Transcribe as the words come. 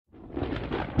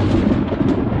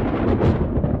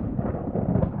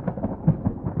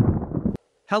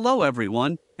Hello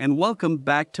everyone, and welcome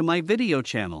back to my video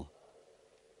channel.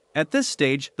 At this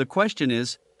stage, the question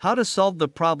is, how to solve the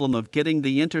problem of getting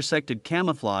the intersected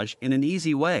camouflage in an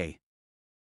easy way.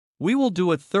 We will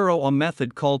do a thorough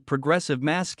method called progressive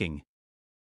masking.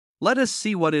 Let us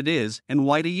see what it is and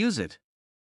why to use it.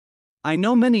 I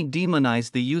know many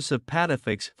demonize the use of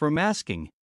patafix for masking.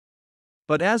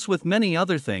 But as with many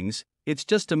other things, it's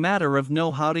just a matter of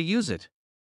know how to use it.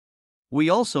 We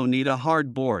also need a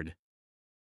hard board.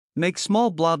 Make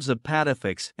small blobs of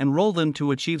patafix and roll them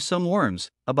to achieve some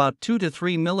worms, about 2 to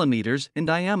 3 millimeters in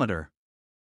diameter.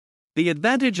 The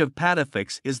advantage of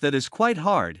patafix is that it's quite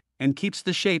hard and keeps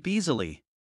the shape easily.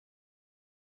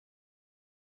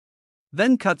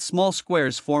 Then cut small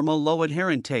squares, form a low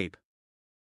adherent tape.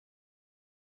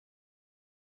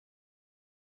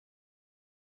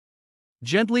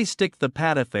 Gently stick the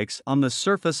patafix on the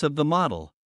surface of the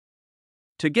model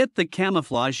to get the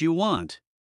camouflage you want.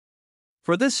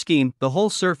 For this scheme, the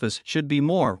whole surface should be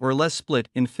more or less split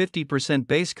in 50%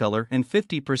 base color and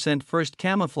 50% first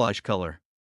camouflage color.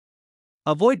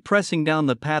 Avoid pressing down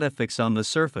the patafix on the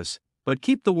surface, but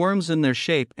keep the worms in their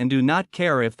shape and do not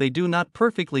care if they do not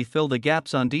perfectly fill the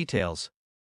gaps on details.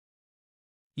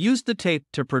 Use the tape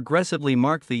to progressively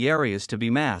mark the areas to be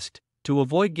masked, to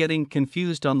avoid getting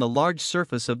confused on the large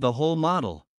surface of the whole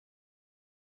model.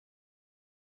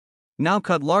 Now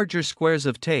cut larger squares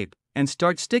of tape and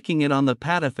start sticking it on the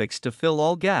patafix to fill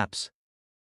all gaps.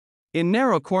 In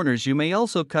narrow corners you may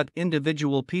also cut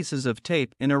individual pieces of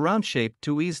tape in a round shape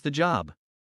to ease the job.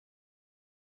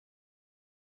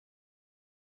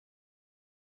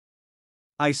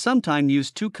 I sometimes use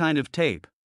two kinds of tape.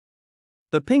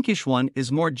 The pinkish one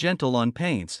is more gentle on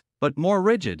paints, but more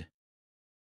rigid,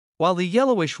 while the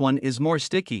yellowish one is more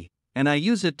sticky, and I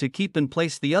use it to keep in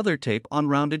place the other tape on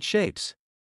rounded shapes.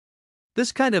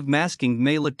 This kind of masking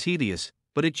may look tedious,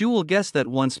 but you will guess that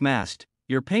once masked,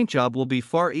 your paint job will be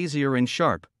far easier and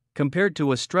sharp, compared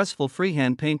to a stressful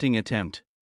freehand painting attempt.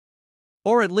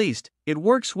 Or at least, it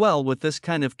works well with this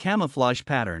kind of camouflage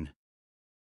pattern.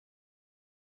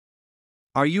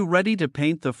 Are you ready to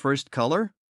paint the first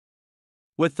color?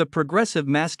 With the progressive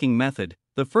masking method,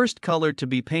 the first color to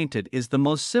be painted is the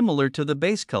most similar to the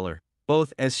base color,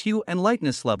 both as hue and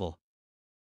lightness level.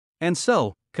 And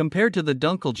so, compared to the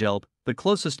Dunkelgelb, the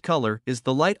closest color is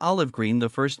the light olive green, the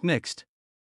first mixed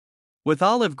with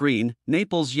olive green,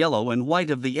 Naples yellow and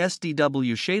white of the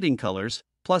SDW Shading Colors,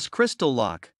 plus crystal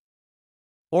lock.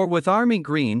 Or with army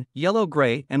green, yellow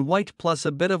gray and white plus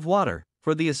a bit of water,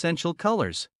 for the essential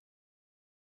colors.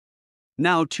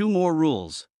 Now 2 more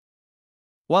rules.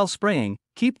 While spraying,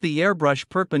 keep the airbrush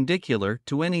perpendicular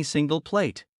to any single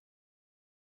plate.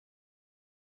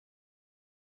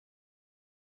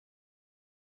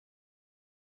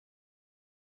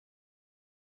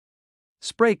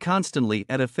 Spray constantly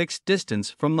at a fixed distance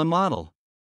from the model.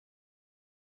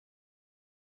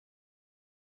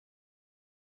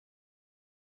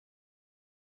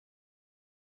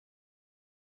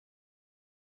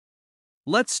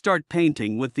 Let's start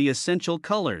painting with the essential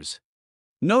colors.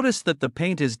 Notice that the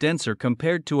paint is denser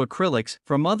compared to acrylics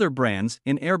from other brands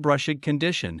in airbrushed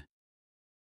condition.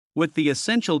 With the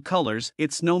essential colors,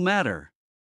 it's no matter.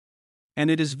 And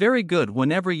it is very good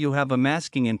whenever you have a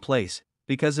masking in place,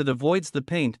 because it avoids the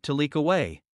paint to leak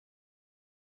away.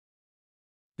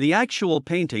 The actual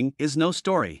painting is no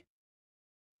story.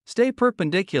 Stay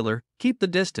perpendicular, keep the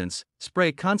distance,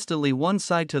 spray constantly one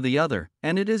side to the other,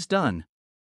 and it is done.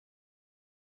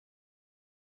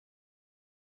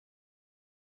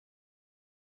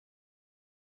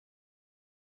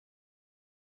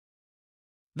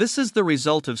 This is the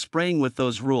result of spraying with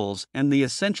those rules and the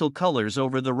essential colors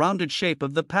over the rounded shape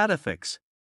of the patafix.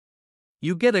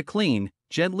 You get a clean,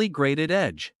 gently graded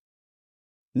edge.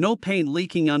 No paint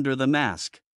leaking under the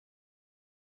mask.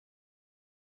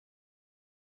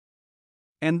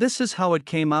 And this is how it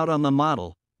came out on the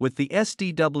model, with the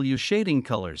SDW Shading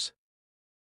Colors.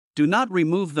 Do not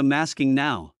remove the masking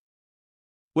now.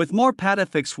 With more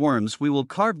patafix worms we will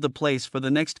carve the place for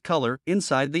the next color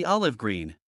inside the olive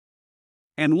green.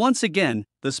 And once again,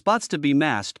 the spots to be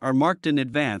masked are marked in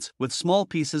advance with small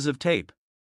pieces of tape.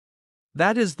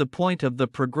 That is the point of the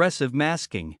progressive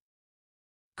masking.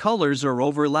 Colors are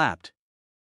overlapped.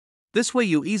 This way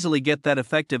you easily get that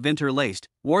effective interlaced,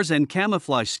 wars and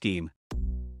camouflage scheme.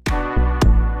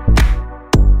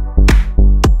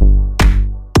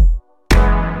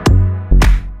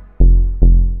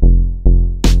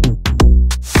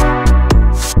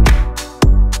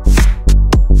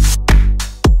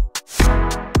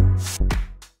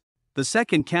 The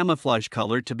second camouflage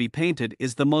color to be painted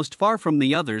is the most far from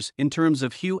the others in terms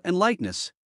of hue and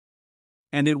lightness.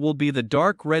 and it will be the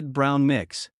dark red-brown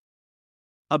mix.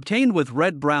 Obtained with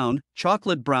red-brown,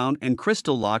 chocolate brown and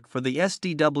crystal lock for the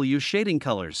SDW Shading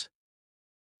Colors.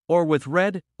 Or with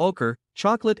red, ochre,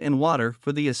 chocolate and water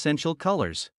for the essential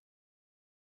colors.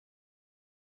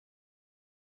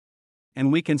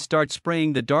 And we can start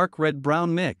spraying the dark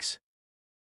red-brown mix.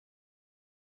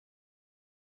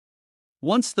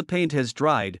 Once the paint has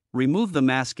dried, remove the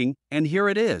masking, and here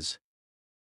it is.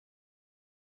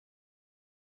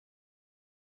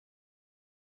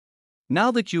 Now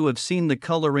that you have seen the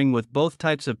coloring with both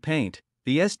types of paint,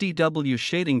 the SDW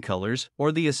Shading Colors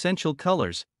or the essential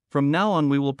colors, from now on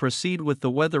we will proceed with the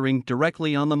weathering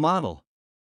directly on the model.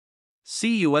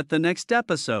 See you at the next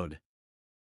episode.